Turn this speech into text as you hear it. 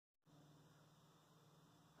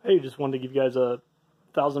Hey, just wanted to give you guys a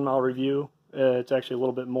 1,000-mile review. It's actually a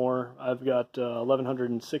little bit more. I've got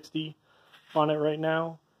 1,160 on it right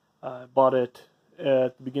now. I bought it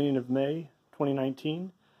at the beginning of May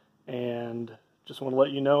 2019, and just want to let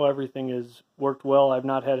you know everything has worked well. I've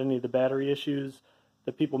not had any of the battery issues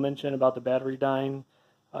that people mention about the battery dying.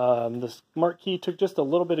 The smart key took just a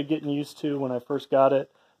little bit of getting used to when I first got it,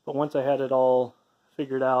 but once I had it all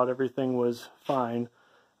figured out, everything was fine.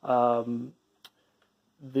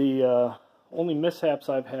 The only mishaps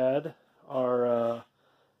I've had are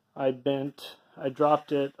I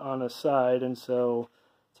dropped it on a side, and so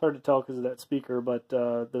it's hard to tell because of that speaker, but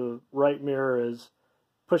the right mirror is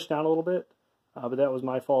pushed down a little bit, but that was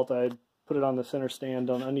my fault. I put it on the center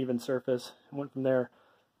stand on uneven surface and went from there.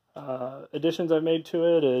 Additions I've made to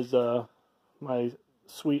it is my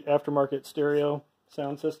sweet aftermarket stereo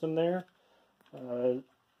sound system there,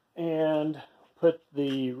 and put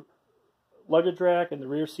the luggage rack and the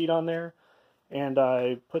rear seat on there, and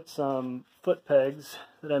I put some foot pegs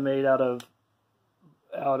that I made out of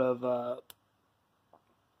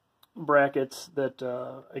brackets that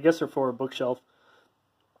I guess are for a bookshelf.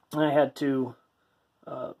 And I had to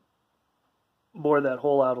bore that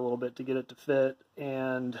hole out a little bit to get it to fit,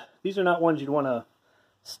 and these are not ones you'd want to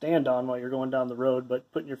stand on while you're going down the road,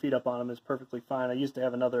 but putting your feet up on them is perfectly fine. I used to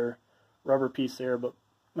have another rubber piece there, but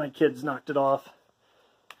my kids knocked it off.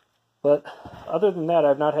 But other than that,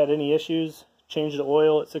 I've not had any issues. Changed the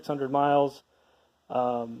oil at 600 miles.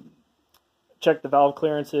 Checked the valve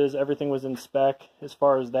clearances. Everything was in spec as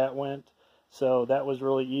far as that went. So that was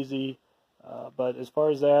really easy. But as far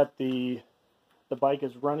as that, the bike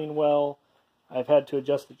is running well. I've had to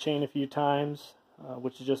adjust the chain a few times,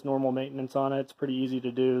 which is just normal maintenance on it. It's pretty easy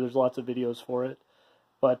to do. There's lots of videos for it.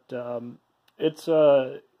 But it's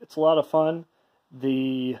a lot of fun.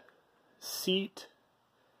 The seat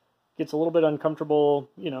gets a little bit uncomfortable,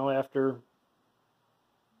 after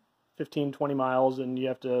 15-20 miles, and you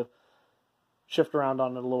have to shift around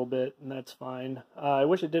on it a little bit, and that's fine. I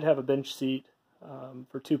wish it did have a bench seat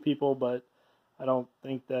for two people, but I don't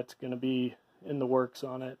think that's going to be in the works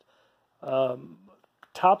on it.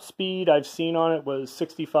 Top speed I've seen on it was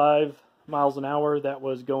 65 miles an hour. That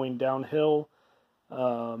was going downhill,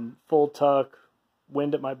 full tuck,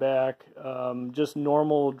 wind at my back. Just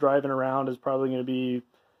normal driving around is probably going to be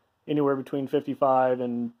anywhere between 55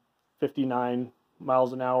 and 59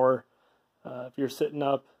 miles an hour. If you're sitting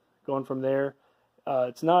up, going from there,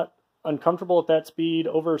 it's not uncomfortable at that speed.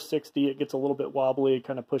 Over 60, it gets a little bit wobbly. It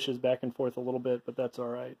kind of pushes back and forth a little bit, but that's all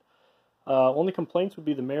right. Only complaints would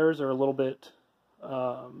be the mirrors are a little bit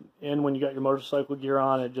in when you got your motorcycle gear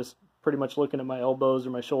on. It just pretty much looking at my elbows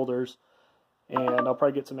or my shoulders, and I'll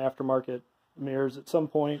probably get some aftermarket mirrors at some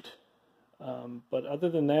point. But other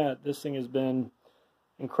than that, this thing has been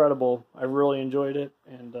incredible. I really enjoyed it,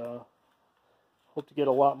 and hope to get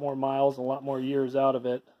a lot more miles and a lot more years out of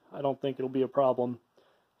it. I don't think it'll be a problem.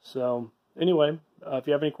 So anyway, if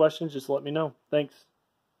you have any questions, just let me know. Thanks.